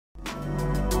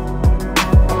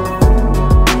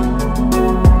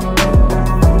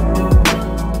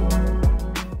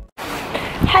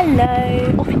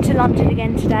Hello, off into London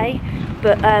again today,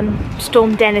 but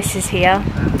Storm Dennis is here.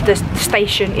 The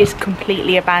station is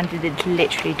completely abandoned, it's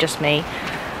literally just me.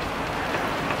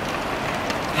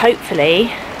 Hopefully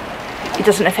it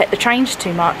doesn't affect the trains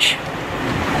too much.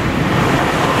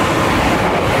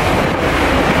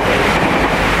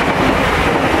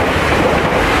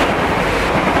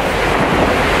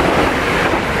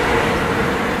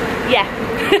 Yeah.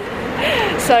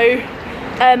 So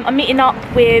I'm meeting up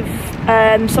with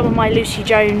some of my Lucie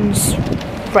Jones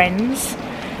friends.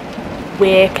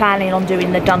 We're planning on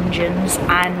doing the dungeons,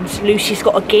 and Lucy's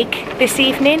got a gig this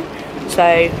evening,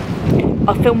 so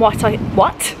I'll film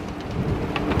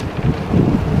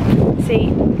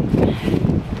See,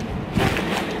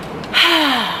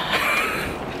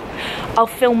 I'll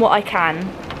film what I can,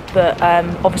 but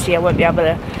obviously I won't be able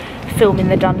to film in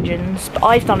the dungeons. But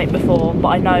I've done it before, but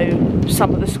I know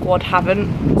some of the squad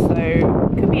haven't, so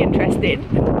it could be interesting.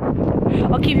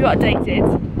 I'll keep you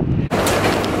updated.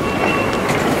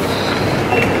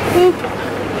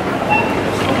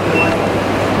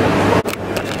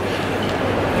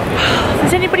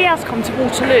 Does anybody else come to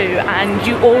Waterloo and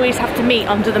you always have to meet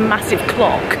under the massive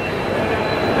clock?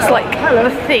 It's like a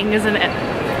thing, isn't it?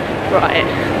 Right,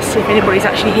 let's see if anybody's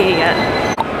actually here yet.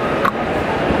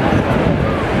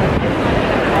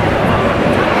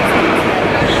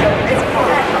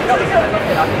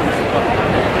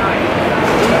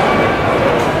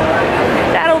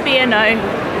 That'll be a no.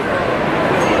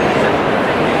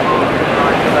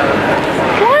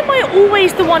 Why am I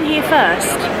always the one here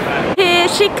first? Here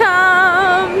she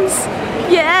comes!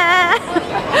 Yeah!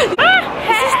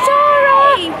 This is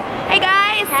Tara! Hey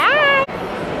guys! Hi!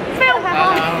 Phil!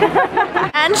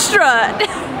 And Strut!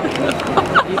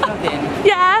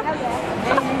 Yeah!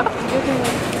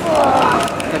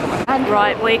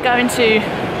 Right, we're going to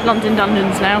London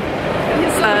Dungeons now.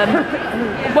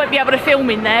 Won't be able to film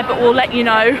in there, but we'll let you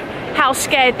know how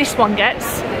scared this one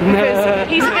gets.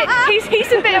 Because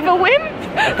he's a bit of a wimp.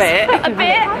 A bit. A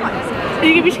bit. Are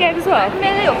you gonna be scared as well? A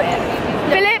little bit.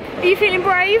 Philip, are you feeling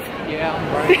brave? Yeah, I'm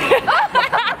brave.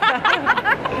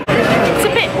 It's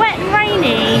a bit wet and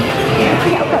rainy.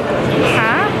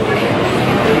 Huh?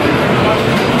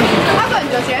 I've got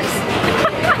indulgence.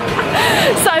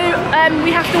 So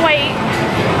we have to wait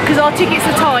because our tickets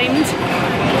are timed.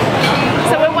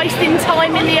 So we're wasting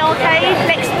time in the arcade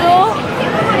next door.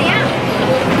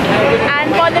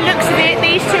 And by the looks of it,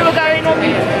 these two are going on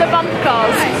the bump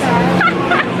cars.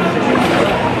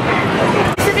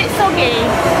 It's a bit soggy.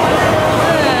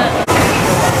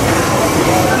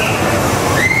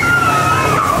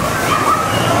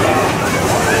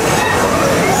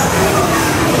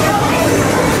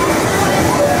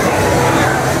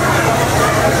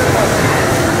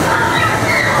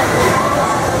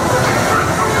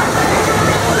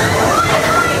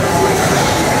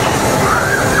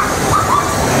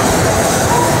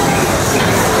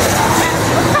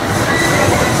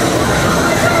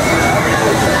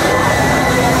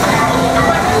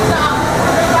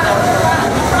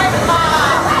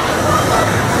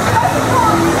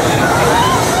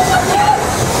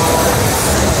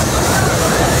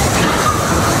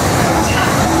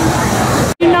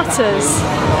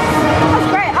 That's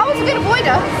great. I was a good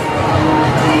avoider.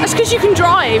 That's because you can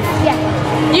drive. Yeah.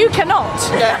 You cannot.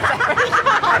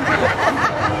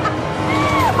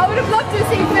 I would have loved to have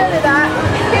seen Phil in that.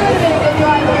 He would have been a good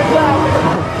driver as well.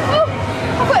 Oh,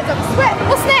 I've got a sweat.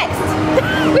 What's next?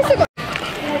 We still got.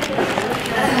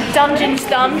 Dungeon's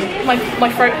done. My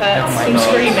throat hurts from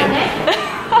screaming.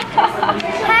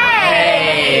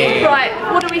 Hey! Right,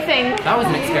 what do we think? That was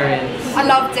an experience. I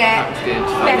loved it.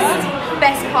 That was good.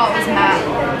 Best part was Matt.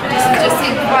 Just he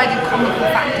provided comical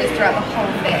factors throughout the whole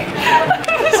thing.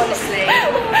 Honestly.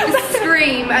 The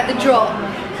scream at the drop.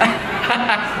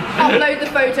 Upload the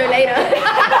photo later.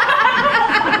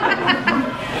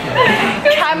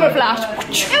 Camera flash.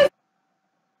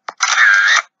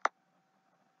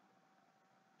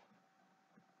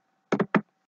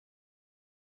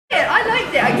 I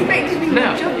liked it. I expected you to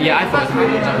jump. Yeah, I thought it was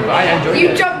really jump, but I enjoyed it. You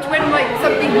jumped when like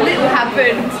something little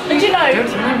happened. But you know,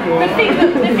 the thing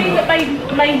that made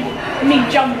me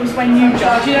jump was when you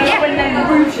jumped. You know, Yeah. when the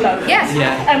roof closed. Yes.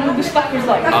 Yeah. And all the stuff was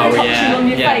like touching on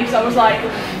your face. I was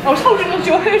holding onto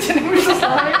your hood, and it was just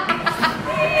like.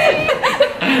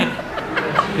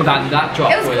 That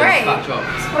drop It was great. That dropped.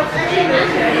 I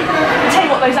tell you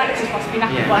what, those actors must be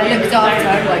knackered by I looked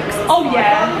after blokes. Oh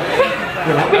yeah.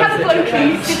 We had a bloke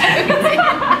each.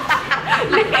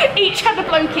 Each had a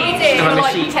bloke each for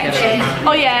like protection.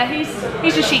 Oh yeah,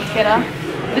 he's a sheep killer.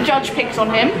 The judge picked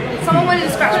on him. Someone wanted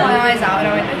to scratch my eyes out and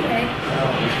I went, okay.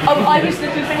 Oh, I was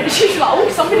looking for him. She was like, oh,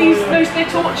 somebody knows their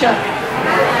torture.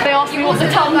 They asked me what the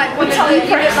tongue, like one of the, tongue you look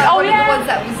press. like Oh one of the yeah. ones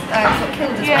that was sort of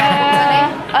killed as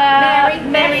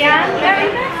well. Marianne.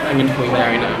 I'm going to call you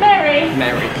Mary now. Mary.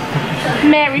 Mary.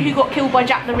 Mary, who got killed by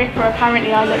Jack the Ripper.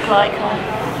 Apparently, I look like her.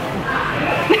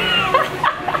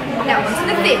 Now on to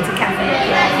the theatre cafe.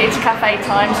 It's cafe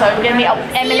time, so we're going to meet up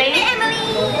with Emily.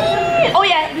 Oh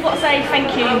yeah, we've got to say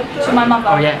thank you to my mother.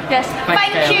 Oh yeah. Yes. Thanks,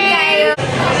 Thank you.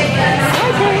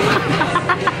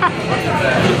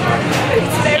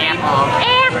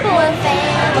 Apple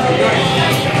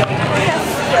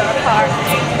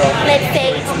Let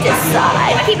fate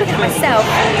decide. I keep looking at myself.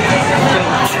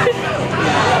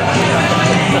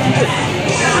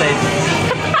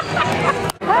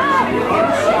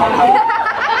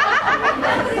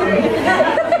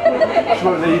 She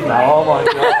won't leave now, oh my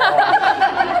god.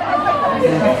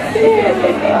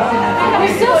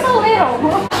 We're still so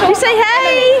little. You say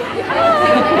hey.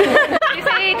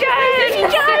 Lucie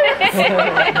Jones!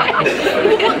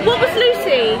 what was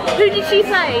Lucy? Who did she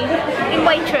play in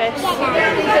Waitress?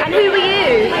 And who were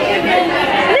you?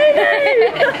 Lulu!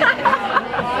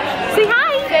 Say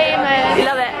hi! Famous. You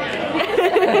love it.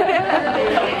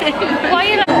 Why are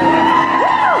you like...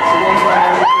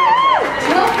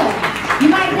 You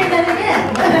might hear that again.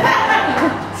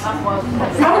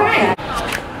 Alright.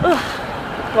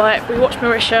 Right, we watched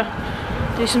Marisha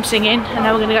do some singing, and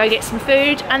now we're going to go get some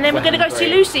food, and then we're going to go see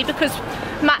Lucy, because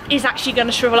Matt is actually going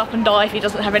to shrivel up and die if he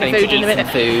doesn't have any food in a minute.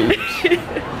 Food.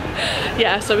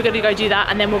 Yeah, so we're going to go do that,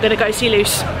 and then we're going to go see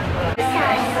Luce.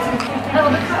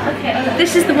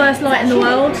 This is the worst light in the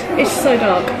world. It's so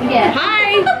dark. Yeah. Hi!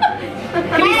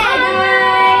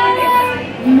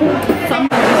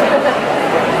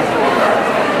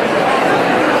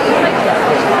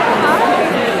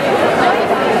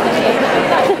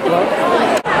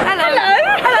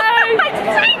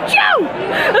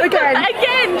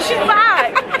 Again, she's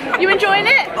back. You enjoying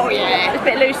it? Oh yeah. It's a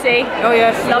bit Lucy. Oh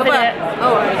yes, Loving it.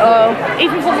 Oh,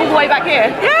 Even from all the way back here.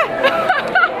 yeah.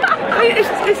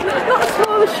 it's not as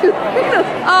small as you think.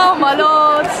 Oh my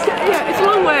lord. Yeah, it's a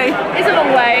long way. It's a long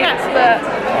way, but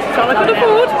That's all I can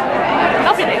afford.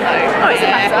 loving it though. Doesn't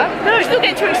matter. No, you still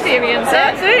get to experience it.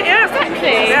 That's it, yeah.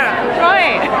 Exactly. Yeah.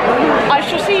 Right. I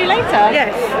shall see you later.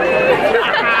 Yes.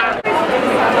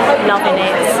 Loving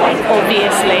it,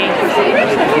 obviously.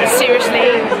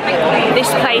 Seriously, this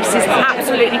place is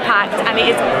absolutely packed and it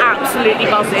is absolutely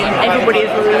buzzing. Everybody is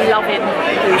loving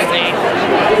Lucy.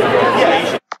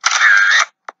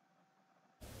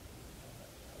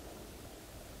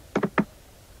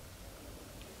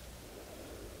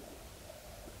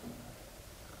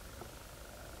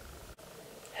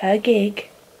 Her gig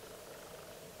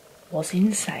was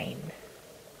insane.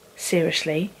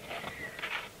 Seriously.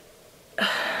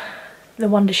 No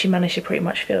wonder she managed to pretty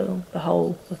much fill the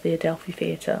whole of the Adelphi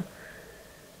Theatre.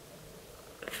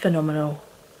 Phenomenal.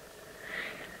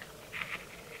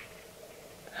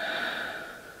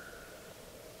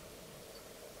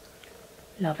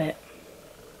 Love it.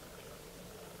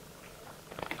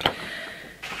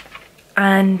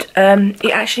 And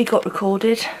it actually got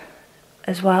recorded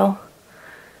as well.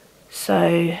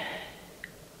 So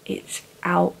it's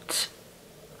out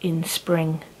in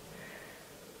spring.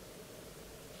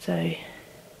 So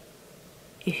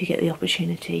if you get the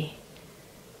opportunity,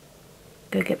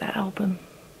 go get that album.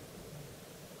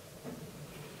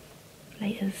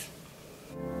 Laters.